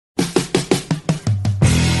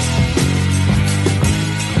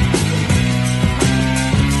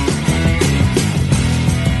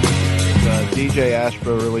DJ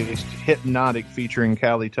Ashba released Hypnotic featuring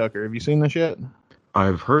Callie Tucker. Have you seen this yet?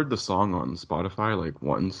 I've heard the song on Spotify like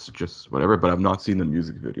once, just whatever, but I've not seen the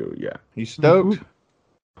music video yet. You stoked?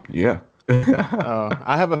 Yeah.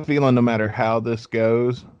 I have a feeling no matter how this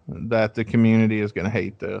goes, that the community is going to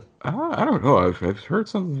hate this. I don't know. I've heard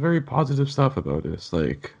some very positive stuff about this.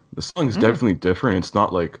 Like the song is definitely different. It's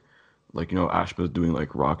not like Ashba's doing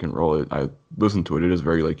like rock and roll. I listened to it. It is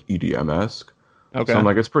very like EDM-esque. So Okay. I'm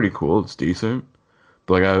like, it's pretty cool. It's decent.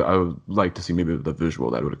 But like I would like to see maybe the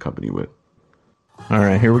visual that would accompany with. All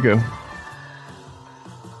right, here we go.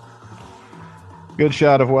 Good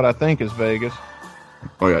shot of what I think is Vegas.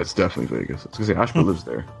 Oh yeah, it's definitely Vegas. I was gonna say Ashba lives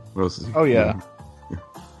there. What else is he? Oh, yeah.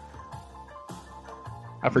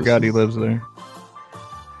 I forgot he lives there.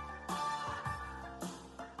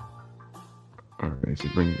 All right, so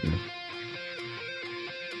bring.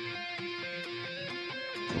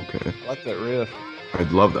 Okay. I like that riff.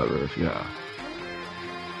 I'd love that riff. Yeah.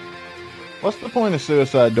 What's the point of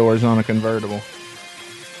suicide doors on a convertible?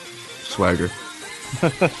 Swagger.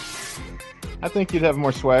 I think you'd have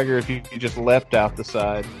more swagger if you just leapt out the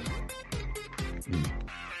side.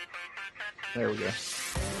 There we go.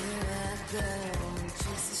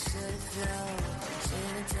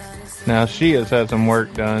 Now she has had some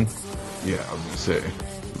work done. Yeah, I was gonna say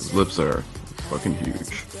his lips are fucking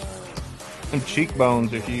huge. And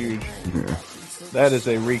cheekbones are huge. Yeah. That is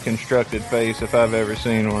a reconstructed face if I've ever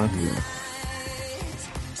seen one. Yeah.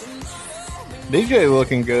 DJ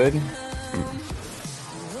looking good.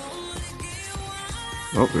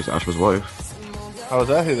 Oh, there's Ashba's wife. Oh, is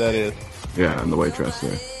that who that is? Yeah, in the white dress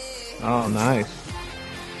there. Oh, nice.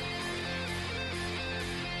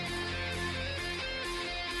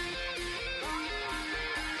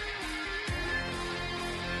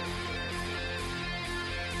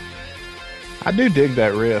 I do dig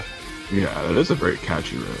that riff. Yeah, that is a very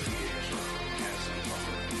catchy riff.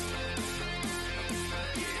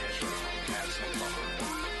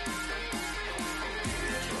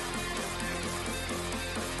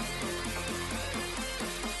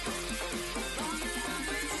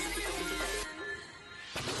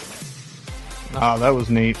 Oh, that was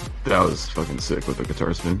neat. That was fucking sick with the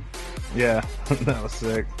guitar spin. Yeah, that was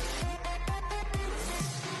sick.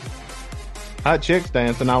 Hot chicks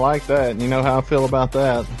dancing, I like that. You know how I feel about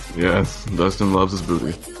that. Yes, Dustin loves his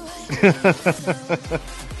booty.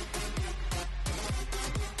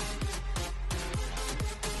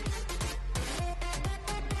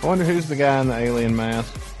 I wonder who's the guy in the alien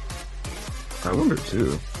mask. I wonder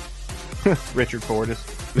too. Richard Fortus.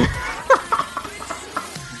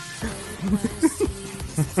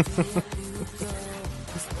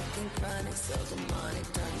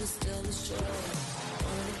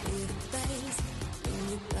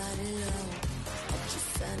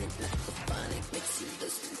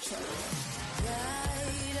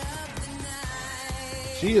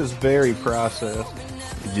 She is very processed.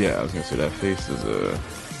 Yeah, I was gonna say that face is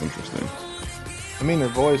interesting. I mean, her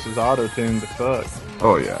voice is auto-tuned to fuck.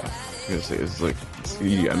 Oh yeah, I was gonna say it's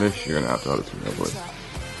EDM-ish. You're gonna have to auto-tune that voice.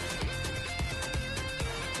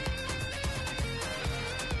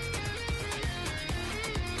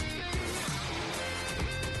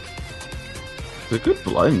 It's a good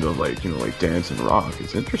blend of like dance and rock.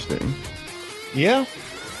 It's interesting. Yeah.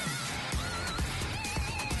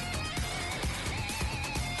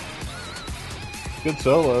 Good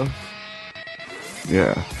solo.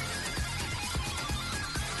 Yeah.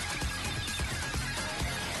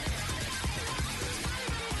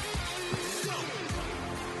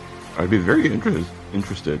 I'd be very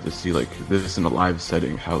interested to see like this in a live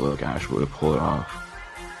setting, how like Ash would pull it off.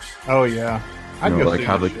 Oh yeah. I'd go Like see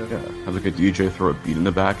have this like shit. have like a DJ throw a beat in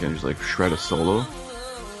the back and just like shred a solo.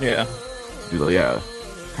 Yeah. Do like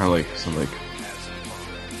kind of like some like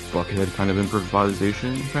Buckethead kind of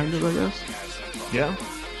improvisation, kind of I guess. Yeah.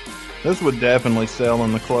 This would definitely sell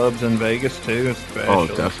in the clubs in Vegas too, especially Oh,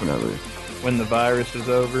 definitely. when the virus is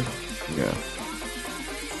over. Yeah.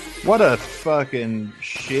 What a fucking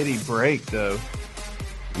shitty break, though.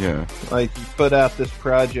 Yeah. Like, you put out this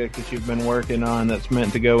project that you've been working on that's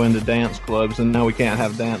meant to go into dance clubs, and now we can't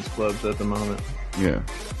have dance clubs at the moment. Yeah.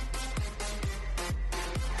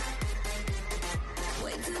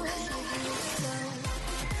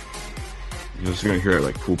 You're just gonna hear it at,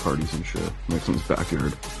 like pool parties and shit, like someone's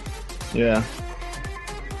backyard. Yeah.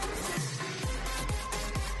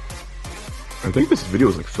 I think this video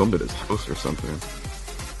was like filmed at his house or something.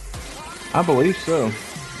 I believe so.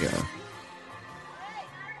 Yeah.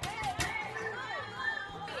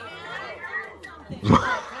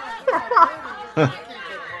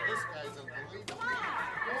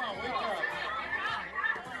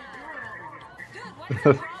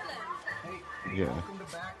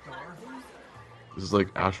 just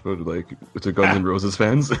like Ashba, like it's a Guns N' Roses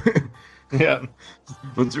fans. Yeah,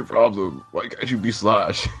 What's your problem? Why can't you be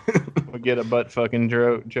Slash? we get a butt fucking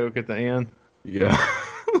joke at the end. Yeah.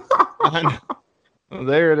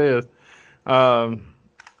 There it is.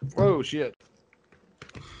 Oh shit!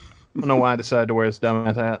 I don't know why I decided to wear this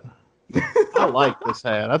dumbass hat. I like this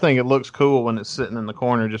hat. I think it looks cool when it's sitting in the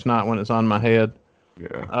corner, just not when it's on my head.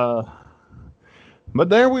 Yeah. But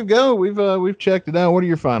there we go. We've checked it out. What are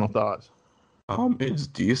your final thoughts? It's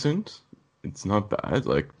decent. It's not bad.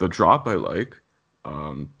 Like the drop I like.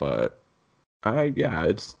 But yeah,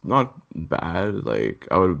 it's not bad. Like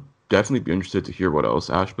I would definitely be interested to hear what else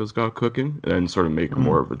Ashba's got cooking and then sort of make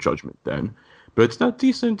more of a judgment then. But it's not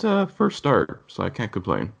decent first start, so I can't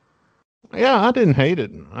complain. Yeah, I didn't hate it.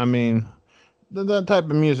 I mean, that type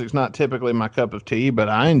of music's not typically my cup of tea, but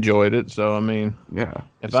I enjoyed it. So I mean, Yeah.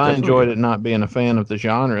 if It's I enjoyed definitely it not being a fan of the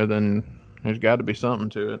genre, then there's got to be something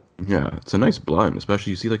to it. yeah, it's a nice blend,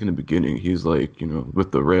 especially you see like in the beginning, he's like,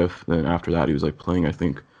 with the riff, then after that he was like playing I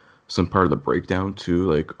think some part of the breakdown too,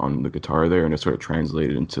 like on the guitar there, and it sort of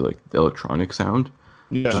translated into like the electronic sound,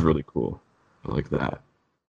 which is Yeah. really cool. I like that.